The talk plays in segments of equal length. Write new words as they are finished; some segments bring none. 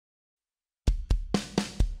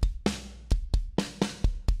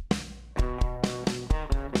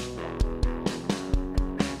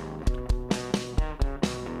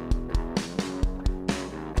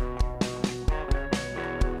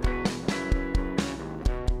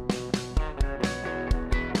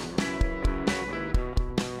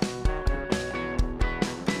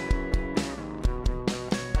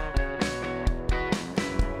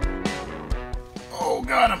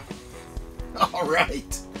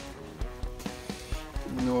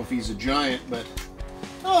don't know if he's a giant, but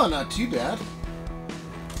oh, not too bad.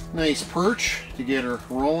 Nice perch to get her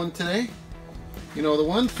rolling today. You know, the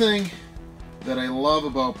one thing that I love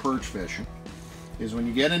about perch fishing is when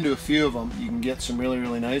you get into a few of them, you can get some really,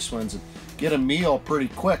 really nice ones and get a meal pretty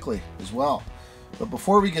quickly as well. But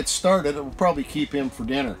before we get started, we'll probably keep him for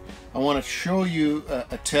dinner. I want to show you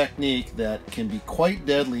a technique that can be quite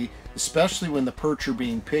deadly, especially when the perch are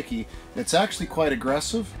being picky. It's actually quite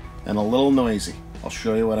aggressive and a little noisy. I'll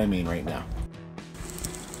show you what I mean right now.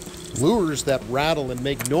 Lures that rattle and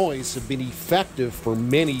make noise have been effective for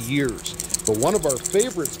many years, but one of our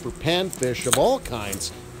favorites for panfish of all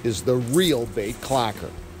kinds is the reelbait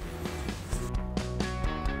clacker.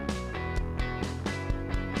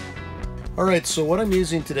 Alright, so what I'm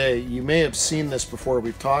using today, you may have seen this before.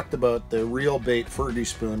 We've talked about the reelbait Fergie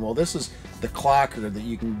spoon. Well, this is the clacker that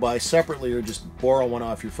you can buy separately or just borrow one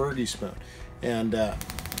off your Fergie spoon. And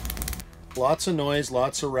lots of noise,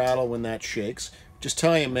 lots of rattle when that shakes. Just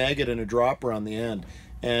tie a maggot and a dropper on the end.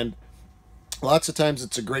 And lots of times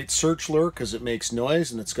it's a great search lure because it makes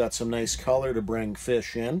noise and it's got some nice color to bring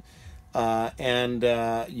fish in.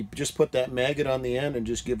 You just put that maggot on the end and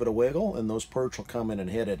just give it a wiggle, and those perch will come in and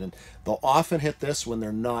hit it. And they'll often hit this when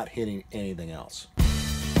they're not hitting anything else.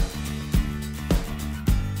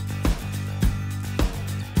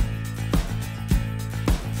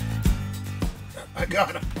 I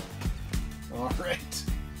got him. All right.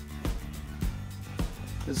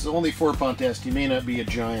 This is only 4-pound test. He may not be a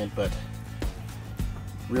giant, but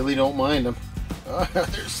really don't mind him.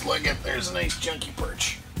 There's a nice chunky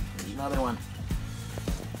perch. There's another one.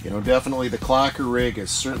 You know, definitely the clacker rig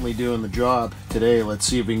is certainly doing the job today. Let's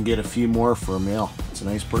see if we can get a few more for a meal. It's a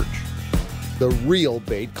nice perch. The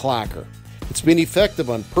reelbait clacker. It's been effective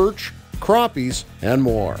on perch, crappies, and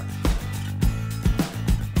more.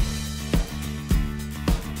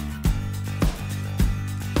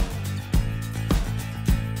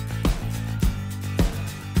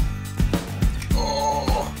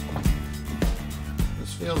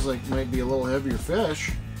 Feels like it might be a little heavier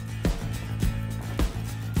fish.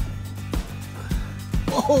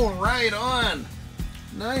 Oh, right on.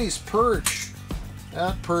 Nice perch.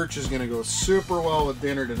 That perch is going to go super well with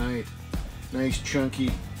dinner tonight. Nice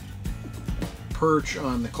chunky perch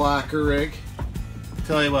on the clacker rig.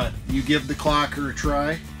 Tell you what, you give the clacker a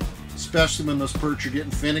try, especially when those perch are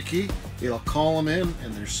getting finicky. It'll call them in,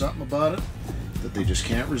 and there's something about it that they just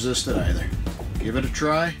can't resist it either. Give it a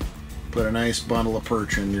try. Put a nice bundle of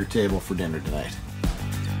perch on your table for dinner tonight.